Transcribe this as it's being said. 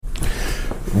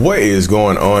What is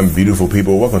going on, beautiful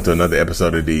people? Welcome to another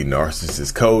episode of the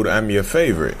Narcissist Code. I'm your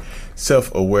favorite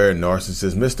self-aware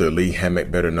narcissist, Mr. Lee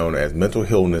Hammock, better known as Mental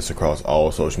Illness across all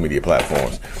social media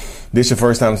platforms. This is your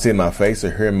first time seeing my face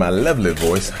or hearing my lovely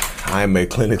voice. I am a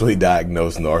clinically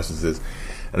diagnosed narcissist,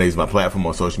 and I use my platform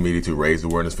on social media to raise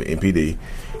awareness for NPD,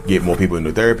 get more people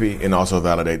into therapy, and also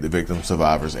validate the victims,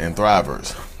 survivors, and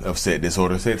thrivers of said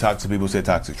disorder, said toxic people, said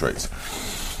toxic traits.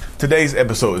 Today's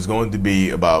episode is going to be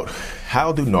about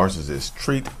how do narcissists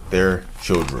treat their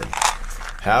children?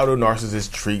 How do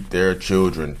narcissists treat their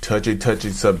children? Touchy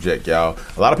subject, y'all.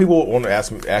 A lot of people want to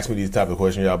ask me these type of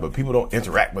questions, y'all, but people don't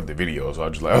interact with the videos. So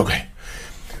I'm just like, okay.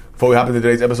 Before we hop into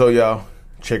today's episode, y'all,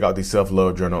 check out the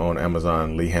self-love journal on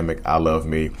Amazon. Lee Hammock, I Love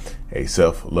Me, a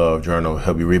self-love journal.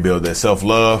 Help you rebuild that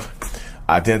self-love,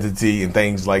 identity, and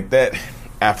things like that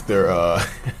after a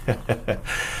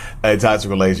toxic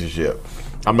relationship.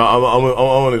 I'm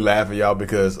only laughing, y'all,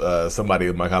 because somebody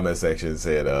in my comment section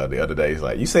said the other day, it's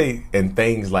like, you say and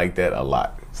things like that a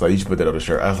lot, so you should put that on the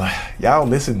shirt. I was like, y'all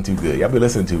listen too good. Y'all be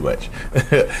listening too much.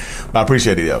 But I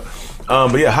appreciate it, though.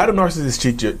 But yeah, how do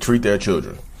narcissists treat their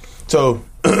children? So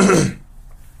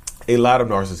a lot of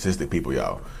narcissistic people,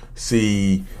 y'all,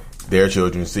 see their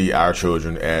children, see our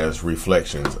children as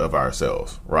reflections of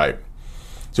ourselves, right?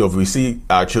 So if we see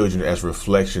our children as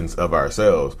reflections of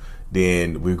ourselves,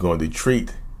 then we're going to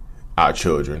treat our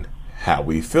children how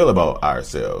we feel about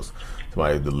ourselves.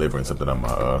 Somebody delivering something on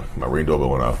my Ring doorbell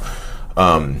went off.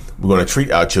 We're going to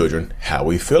treat our children how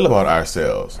we feel about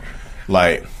ourselves.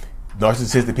 Like,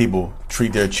 narcissistic people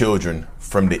treat their children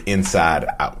from the inside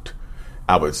out,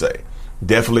 I would say.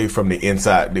 Definitely from the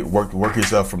inside. Work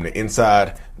yourself from the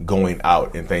inside going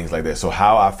out and things like that. So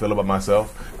how I feel about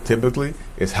myself typically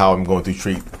is how I'm going to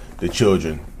treat the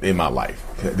children in my life.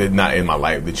 Not in my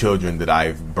life, the children that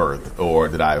I've birthed or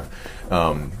that I've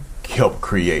helped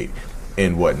create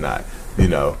and whatnot, you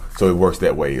know. So it works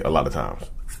that way a lot of times.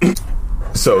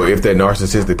 So if that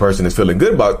narcissistic person is feeling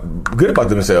good about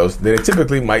themselves, then they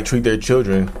typically might treat their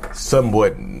children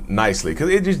somewhat nicely, because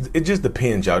it just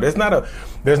depends, y'all. There's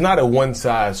not a one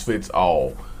size fits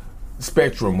all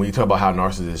spectrum when you talk about how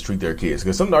narcissists treat their kids,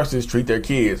 because some narcissists treat their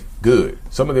kids good.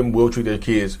 Some of them will treat their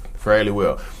kids fairly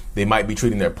well. They might be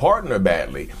treating their partner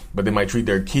badly, but they might treat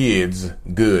their kids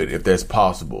good if that's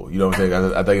possible. You know what I'm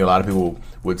saying? I think a lot of people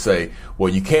would say,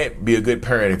 well, you can't be a good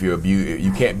parent if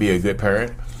you can't be a good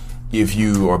parent if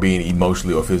you are being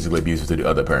emotionally or physically abusive to the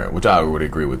other parent, which I would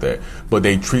agree with that. But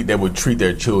they would treat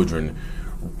their children,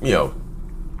 you know,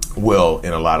 well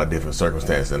in a lot of different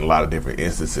circumstances and a lot of different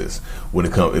instances when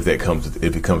it comes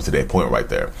to that point right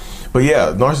there. But yeah,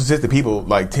 narcissistic people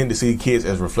tend to see kids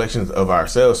as reflections of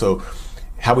ourselves. So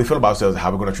how we feel about ourselves, how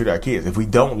we're going to treat our kids. If we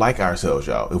don't like ourselves,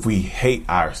 y'all, if we hate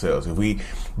ourselves, if we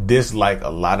dislike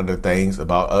a lot of the things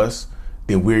about us,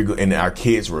 then and our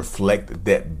kids reflect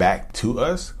that back to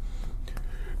us,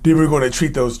 then we're going to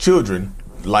treat those children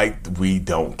like we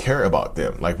don't care about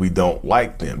them, like we don't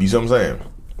like them. You see what I'm saying?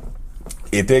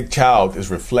 If that child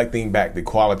is reflecting back the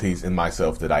qualities in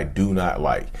myself that I do not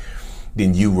like,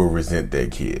 then you will resent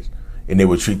that kid, and they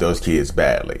will treat those kids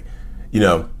badly. You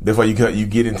know, that's why you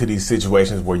get into these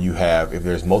situations where you have, if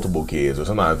there's multiple kids, or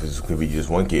sometimes it could be just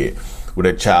one kid, where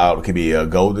that child could be a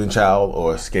golden child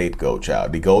or a scapegoat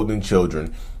child. The golden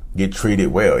children get treated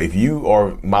well. If you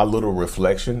are my little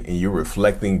reflection and you're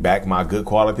reflecting back my good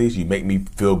qualities, you make me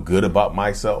feel good about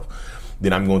myself,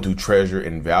 then I'm going to treasure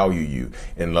and value you.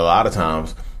 And a lot of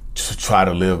times try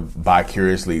to live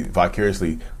vicariously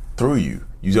through you.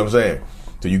 You see what I'm saying?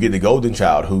 So you get the golden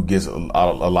child who gets a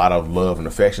lot of love and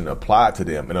affection applied to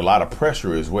them, and a lot of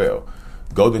pressure as well.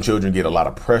 Golden children get a lot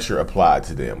of pressure applied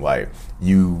to them. Like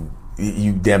you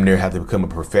damn near have to become a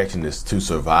perfectionist to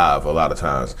survive a lot of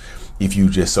times. If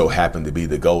you just so happen to be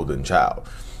the golden child,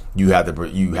 you have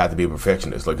to be a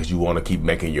perfectionist, because you want to keep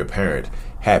making your parent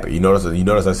happy. You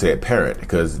notice I said parent,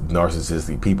 because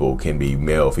narcissistic people can be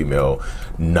male, female,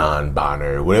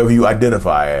 non-binary, whatever you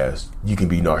identify as. You can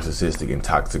be narcissistic and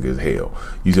toxic as hell.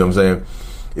 You see what I'm saying?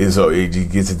 And so it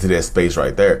gets into that space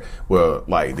right there where,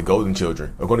 like, the golden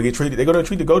children are going to get treated. They're going to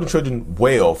treat the golden children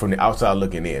well from the outside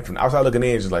looking in. From the outside looking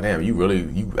in, it's just like, damn,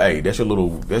 hey, that's your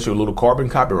little carbon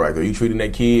copy right there. You treating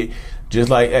that kid just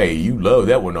like, hey, you love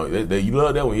that one. You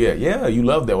love that one. Yeah, you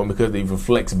love that one because it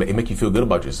reflects, it make you feel good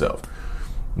about yourself.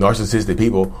 Narcissistic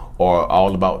people are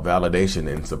all about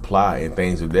validation and supply and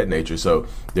things of that nature. So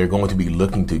they're going to be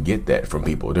looking to get that from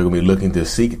people. They're going to be looking to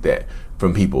seek that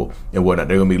from people and whatnot.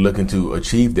 They're going to be looking to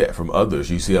achieve that from others.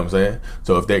 You see what I'm saying?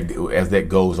 So as that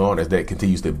goes on, as that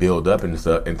continues to build up and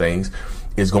stuff and things,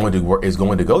 it's going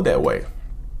to go that way.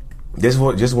 This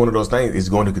is just one of those things. It's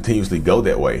going to continuously go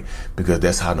that way because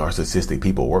that's how narcissistic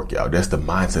people work, y'all. That's the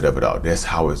mindset of it all. That's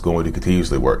how it's going to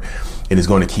continuously work, and it's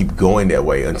going to keep going that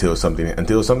way until something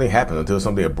happens, until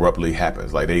something abruptly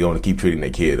happens. Like they're going to keep treating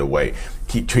their kid away,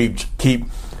 keep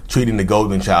treating the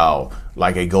golden child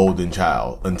like a golden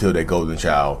child until that golden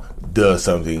child does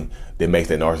something that makes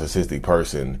that narcissistic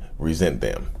person resent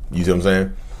them. You see what I'm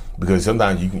saying? Because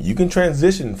sometimes you can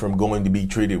transition from going to be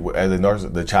treated as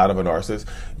the child of a narcissist.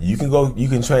 You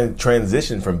can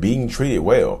transition from being treated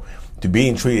well to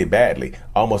being treated badly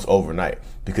almost overnight.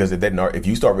 Because if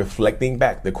you start reflecting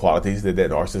back the qualities that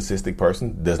narcissistic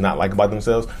person does not like about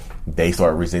themselves, they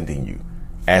start resenting you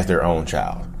as their own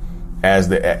child,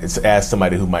 as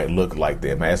somebody who might look like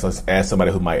them, as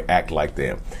somebody who might act like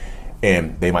them,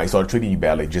 and they might start treating you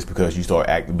badly just because you start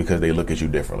acting because they look at you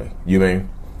differently. You know what I mean?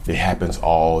 It happens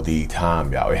all the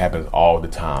time, y'all. It happens all the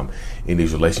time in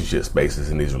these relationship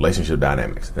spaces, in these relationship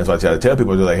dynamics. That's why I try to tell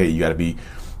people, they're like, hey, you have to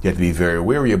be very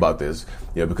wary about this,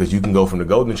 because you can go from the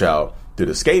golden child to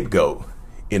the scapegoat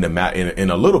in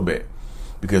a little bit.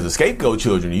 Because the scapegoat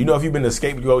children, if you've been the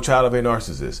scapegoat child of a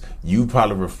narcissist, you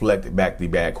probably reflect back the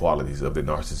bad qualities of the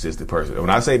narcissistic person. When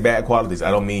I say bad qualities,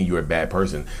 I don't mean you're a bad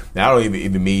person. Now, I don't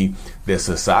even mean that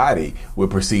society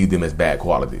would perceive them as bad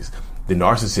qualities. The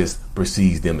narcissist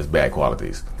perceives them as bad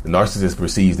qualities. The narcissist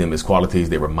perceives them as qualities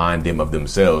that remind them of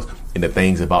themselves and the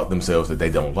things about themselves that they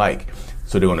don't like.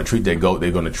 So they're going to treat they're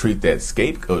going to treat that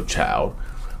scapegoat child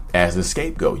as the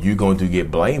scapegoat. You're going to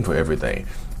get blamed for everything.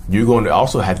 You're going to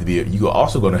also have to be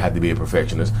a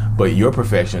perfectionist, but your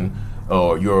perfection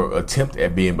or your attempt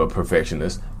at being a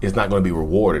perfectionist is not going to be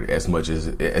rewarded as much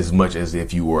as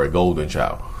if you were a golden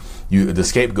child. The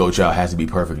scapegoat child has to be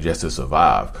perfect just to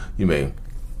survive.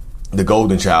 The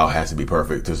golden child has to be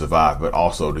perfect to survive, but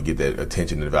also to get that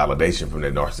attention and validation from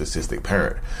that narcissistic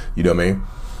parent. You know what I mean?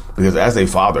 Because as a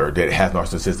father that has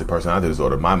narcissistic personality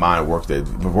disorder, my mind works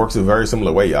a very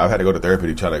similar way. I've had to go to therapy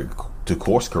to try to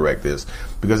course correct this,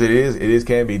 because it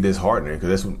can be disheartening.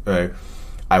 Because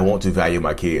I want to value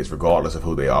my kids regardless of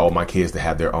who they are. I want my kids to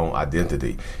have their own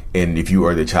identity. And if you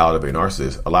are the child of a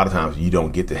narcissist, a lot of times you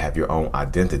don't get to have your own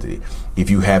identity. If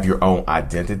you have your own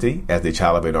identity as the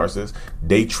child of a narcissist,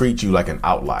 they treat you like an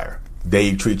outlier.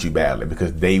 They treat you badly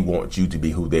because they want you to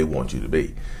be who they want you to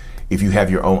be. If you have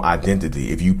your own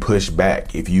identity, if you push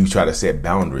back, if you try to set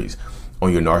boundaries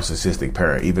on your narcissistic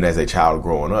parent, even as a child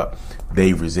growing up,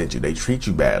 they resent you. They treat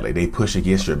you badly. They push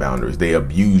against your boundaries. They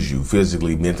abuse you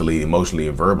physically, mentally, emotionally,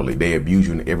 and verbally. They abuse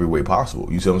you in every way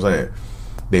possible. You see what I'm saying?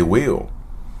 They will.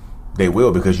 They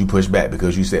will, because you push back,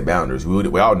 because you set boundaries. We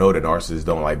all know that narcissists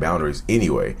don't like boundaries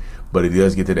anyway, but it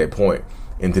does get to that point,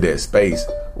 into that space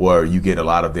where you get a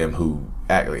lot of them who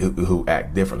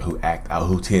act different, who act out,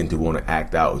 who tend to want to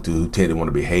act out, who tend to want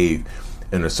to behave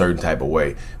in a certain type of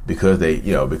way because they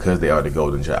are the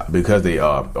golden child, because they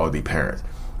are the parents.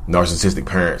 Narcissistic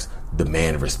parents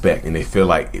demand respect, and they feel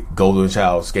like golden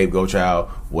child, scapegoat child,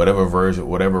 whatever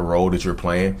role that you're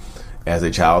playing as a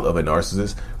child of a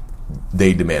narcissist,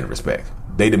 they demand respect.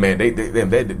 They demand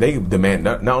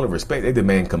not only respect, they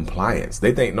demand compliance.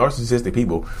 They think narcissistic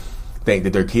people think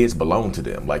that their kids belong to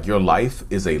them. Like, your life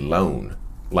is a loan.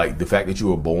 Like, the fact that you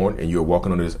were born and you're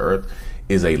walking on this earth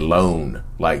is a loan.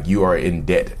 Like, you are in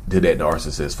debt to that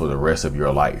narcissist for the rest of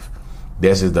your life.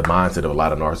 This is the mindset of a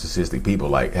lot of narcissistic people.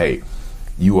 Like, hey,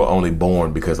 you were only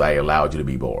born because I allowed you to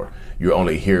be born. You're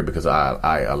only here because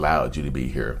I allowed you to be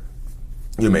here.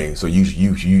 You know what I mean? So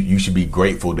you should be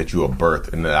grateful that you were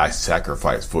birthed and that I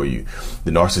sacrificed for you.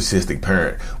 The narcissistic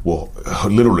parent will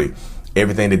literally,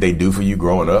 everything that they do for you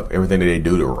growing up, everything that they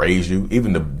do to raise you,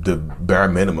 even the bare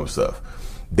minimum stuff,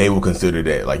 they will consider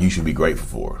that like you should be grateful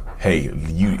for. Hey,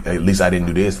 at least I didn't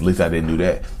do this. At least I didn't do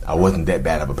that. I wasn't that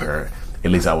bad of a parent. At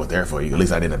least I was there for you. At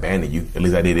least I didn't abandon you. At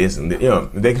least I did this. And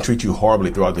they can treat you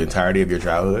horribly throughout the entirety of your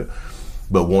childhood,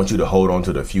 but want you to hold on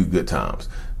to the few good times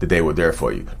that they were there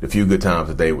for you. The few good times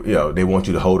that they want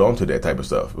you to hold on to that type of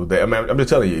stuff. I'm just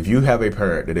telling you, if you have a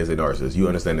parent that is a narcissist, you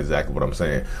understand exactly what I'm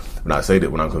saying when I say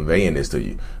that, when I'm conveying this to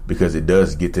you, because it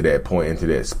does get to that point, into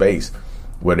that space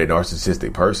where the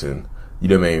narcissistic person, you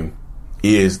know what I mean,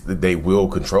 is that they will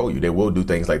control you. They will do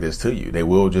things like this to you. They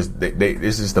will this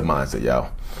is the mindset,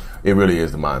 y'all. It really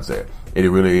is the mindset. It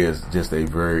really is just a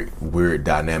very weird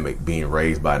dynamic being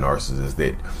raised by narcissists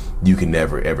that you can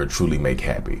never, ever truly make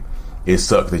happy. It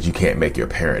sucks that you can't make your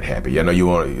parent happy. I know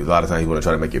a lot of times you want to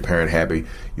try to make your parent happy.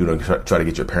 You want to try to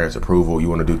get your parents' approval. You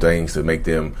want to do things to make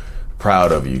them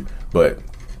proud of you. But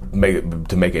to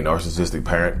make a narcissistic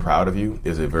parent proud of you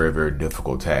is a very, very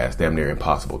difficult task, damn near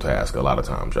impossible task a lot of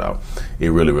times, y'all. It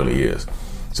really, really is.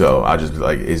 So I just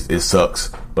like, it sucks.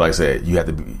 But like I said, you have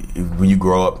to be, when you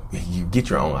grow up, you get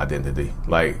your own identity.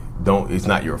 Like, it's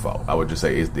not your fault. I would just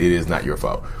say it is not your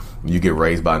fault. When you get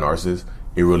raised by a narcissist,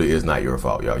 it really is not your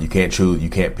fault, y'all. You can't choose, you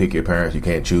can't pick your parents, you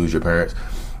can't choose your parents.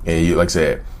 And you, like I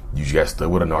said, you just got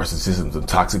stuck with a narcissist and some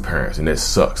toxic parents, and that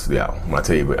sucks, y'all. When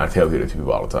I tell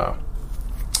people all the time.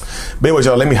 But anyway,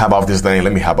 y'all, let me hop off this thing.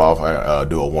 Let me hop off,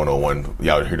 do a one-on-one.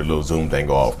 Y'all hear the little Zoom thing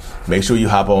go off. Make sure you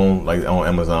hop on, like on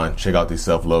Amazon. Check out the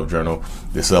self-love journal,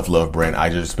 the self-love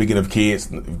brand. Speaking of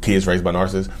kids raised by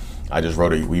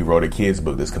narcissists, we wrote a kids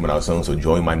book that's coming out soon. So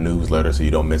join my newsletter so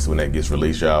you don't miss when that gets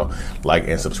released, y'all. Like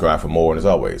and subscribe for more. And as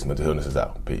always, mental illness is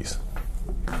out. Peace.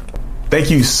 Thank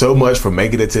you so much for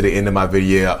making it to the end of my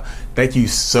video. Thank you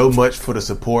so much for the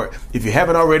support. If you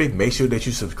haven't already, make sure that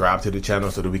you subscribe to the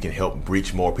channel so that we can help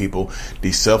reach more people.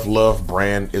 The self-love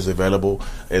brand is available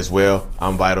as well.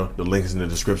 I'm Vital. The link is in the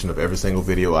description of every single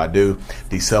video I do.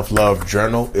 The self-love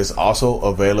journal is also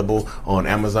available on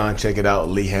Amazon. Check it out.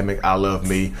 Lee Hammock, I Love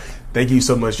Me. Thank you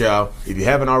so much, y'all. If you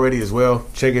haven't already as well,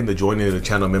 check in the joining the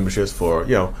channel memberships for,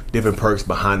 different perks,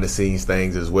 behind the scenes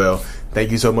things as well.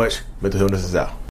 Thank you so much. Mental illness is out.